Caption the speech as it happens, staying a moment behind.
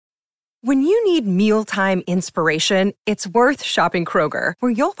When you need mealtime inspiration, it's worth shopping Kroger,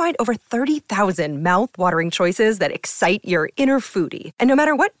 where you'll find over 30,000 mouth-watering choices that excite your inner foodie. And no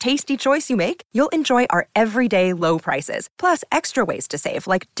matter what tasty choice you make, you'll enjoy our everyday low prices, plus extra ways to save,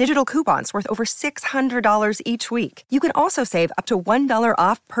 like digital coupons worth over $600 each week. You can also save up to $1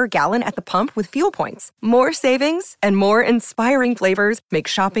 off per gallon at the pump with fuel points. More savings and more inspiring flavors make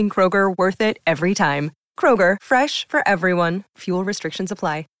shopping Kroger worth it every time. Kroger, fresh for everyone. Fuel restrictions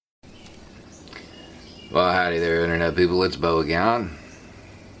apply. Well, howdy there, Internet people. It's Beau again.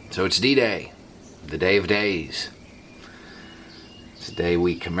 So it's D-Day, the day of days. It's a day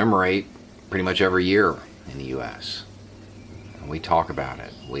we commemorate pretty much every year in the U.S. And we talk about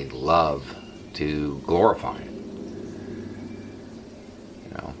it. We love to glorify it.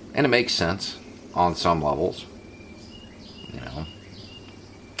 You know, and it makes sense on some levels. You know,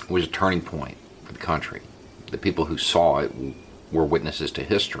 it was a turning point for the country. The people who saw it were witnesses to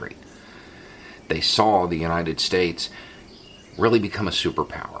history. They saw the United States really become a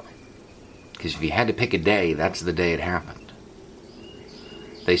superpower. Because if you had to pick a day, that's the day it happened.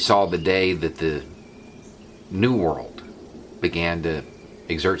 They saw the day that the New World began to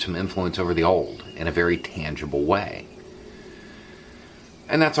exert some influence over the old in a very tangible way.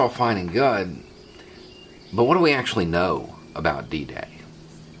 And that's all fine and good. But what do we actually know about D-Day?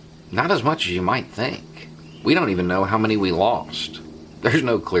 Not as much as you might think. We don't even know how many we lost. There's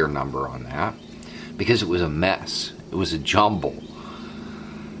no clear number on that. Because it was a mess. It was a jumble.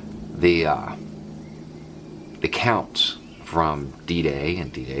 The counts from D-Day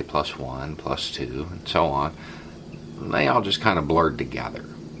and D-Day plus 1, plus 2, and so on, they all just kind of blurred together.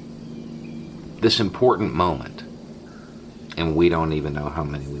 This important moment, and we don't even know how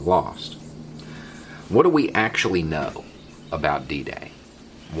many we lost. What do we actually know about D-Day?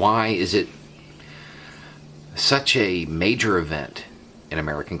 Why is it such a major event in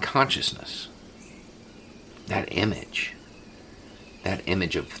American consciousness? That image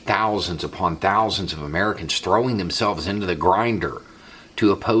of thousands upon thousands of Americans throwing themselves into the grinder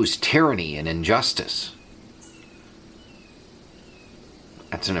to oppose tyranny and injustice.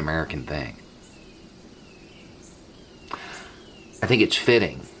 That's an American thing. I think it's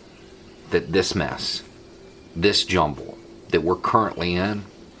fitting that this mess, this jumble that we're currently in,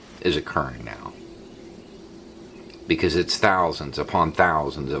 is occurring now. Because it's thousands upon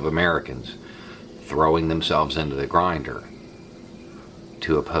thousands of Americans throwing themselves into the grinder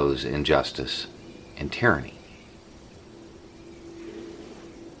to oppose injustice and tyranny.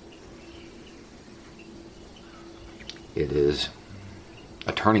 It is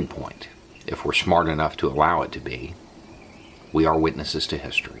a turning point, if we're smart enough to allow it to be. We are witnesses to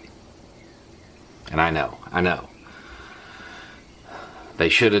history. And I know. They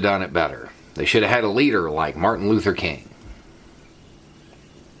should have done it better. They should have had a leader like Martin Luther King.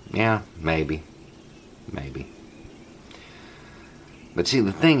 Yeah, maybe. But see,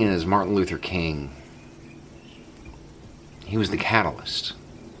 the thing is, Martin Luther King, he was the catalyst.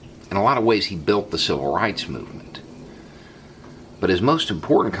 In a lot of ways, he built the civil rights movement. But his most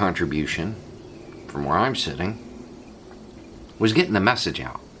important contribution, from where I'm sitting, was getting the message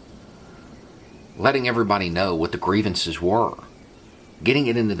out. Letting everybody know what the grievances were. Getting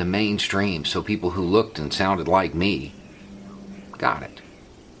it into the mainstream so people who looked and sounded like me got it.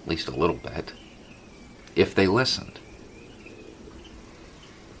 At least a little bit. If they listened.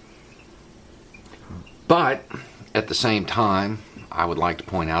 But, at the same time, I would like to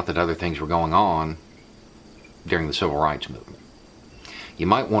point out that other things were going on during the civil rights movement. You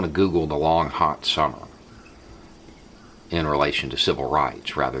might want to Google the long, hot summer in relation to civil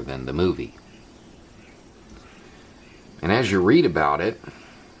rights rather than the movie. And as you read about it,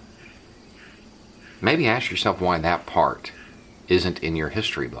 maybe ask yourself why that part isn't in your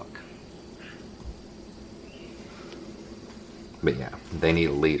history book. But yeah, they need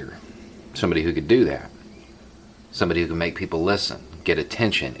a leader. Somebody who could do that. Somebody who can make people listen, get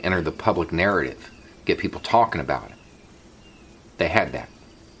attention, enter the public narrative, get people talking about it. They had that.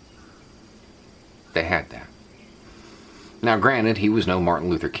 Now granted, he was no Martin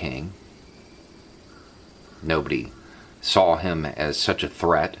Luther King. Nobody saw him as such a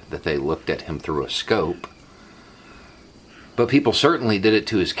threat that they looked at him through a scope. But people certainly did it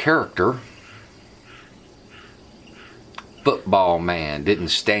to his character. Football man didn't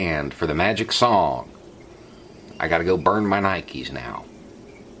stand for the magic song, "I gotta go burn my Nikes now."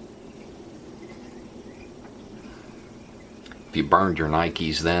 If you burned your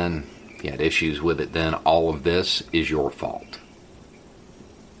Nikes then, if you had issues with it then, all of this is your fault.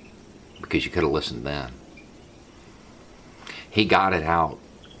 Because you could have listened then. He got it out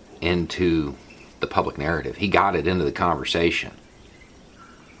into the public narrative. He got it into the conversation.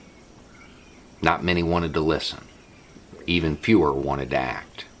 Not many wanted to listen. Even fewer wanted to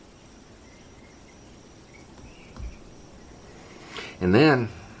act. And then,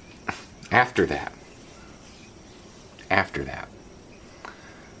 after that,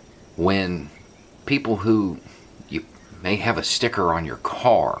 when people who you may have a sticker on your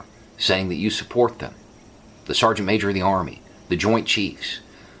car saying that you support them, the Sergeant Major of the Army, the Joint Chiefs,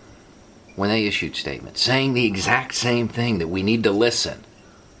 when they issued statements saying the exact same thing, that we need to listen.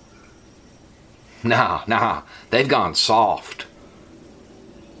 Nah, they've gone soft.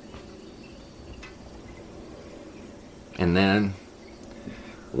 And then,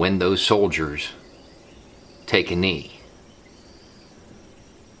 when those soldiers take a knee,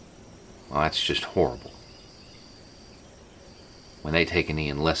 well, that's just horrible. When they take a knee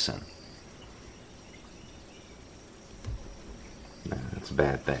and listen, that's a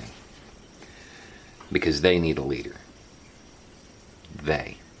bad thing. Because they need a leader.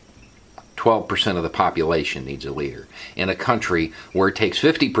 12% of the population needs a leader. In a country where it takes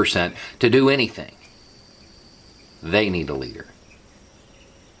 50% to do anything, they need a leader.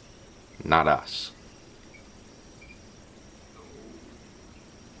 Not us.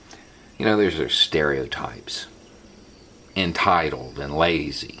 You know, there's those stereotypes. Entitled and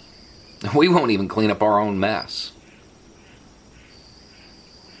lazy. We won't even clean up our own mess.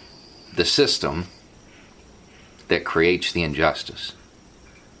 The system that creates the injustice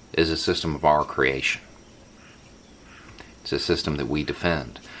is a system of our creation. It's a system that we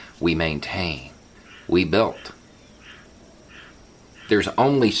defend, we maintain, we built. There's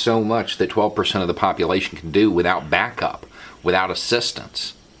only so much that 12% of the population can do without backup, without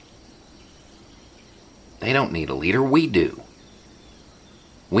assistance. They don't need a leader, we do.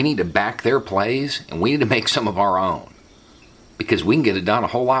 We need to back their plays, and we need to make some of our own. Because we can get it done a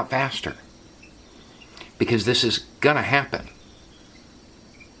whole lot faster. Because this is going to happen.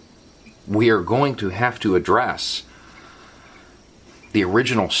 We are going to have to address the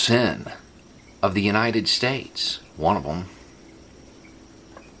original sin of the United States. One of them.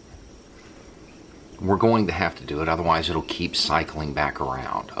 We're going to have to do it, otherwise it'll keep cycling back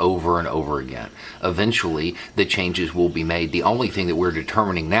around over and over again. Eventually, the changes will be made. The only thing that we're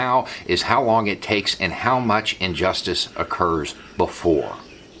determining now is how long it takes and how much injustice occurs before.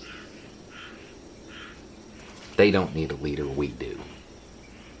 They don't need a leader, we do.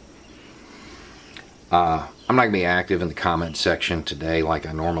 I'm not going to be active in the comment section today like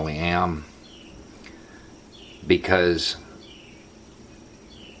I normally am, because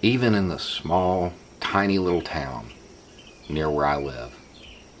even in the small, tiny little town near where I live,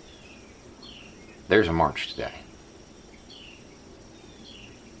 there's a march today.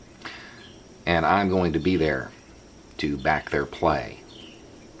 And I'm going to be there to back their play.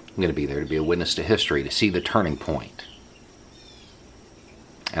 I'm going to be there to be a witness to history, to see the turning point.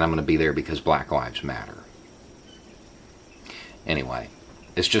 And I'm going to be there because Black Lives Matter. Anyway,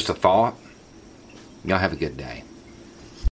 it's just a thought. Y'all have a good day.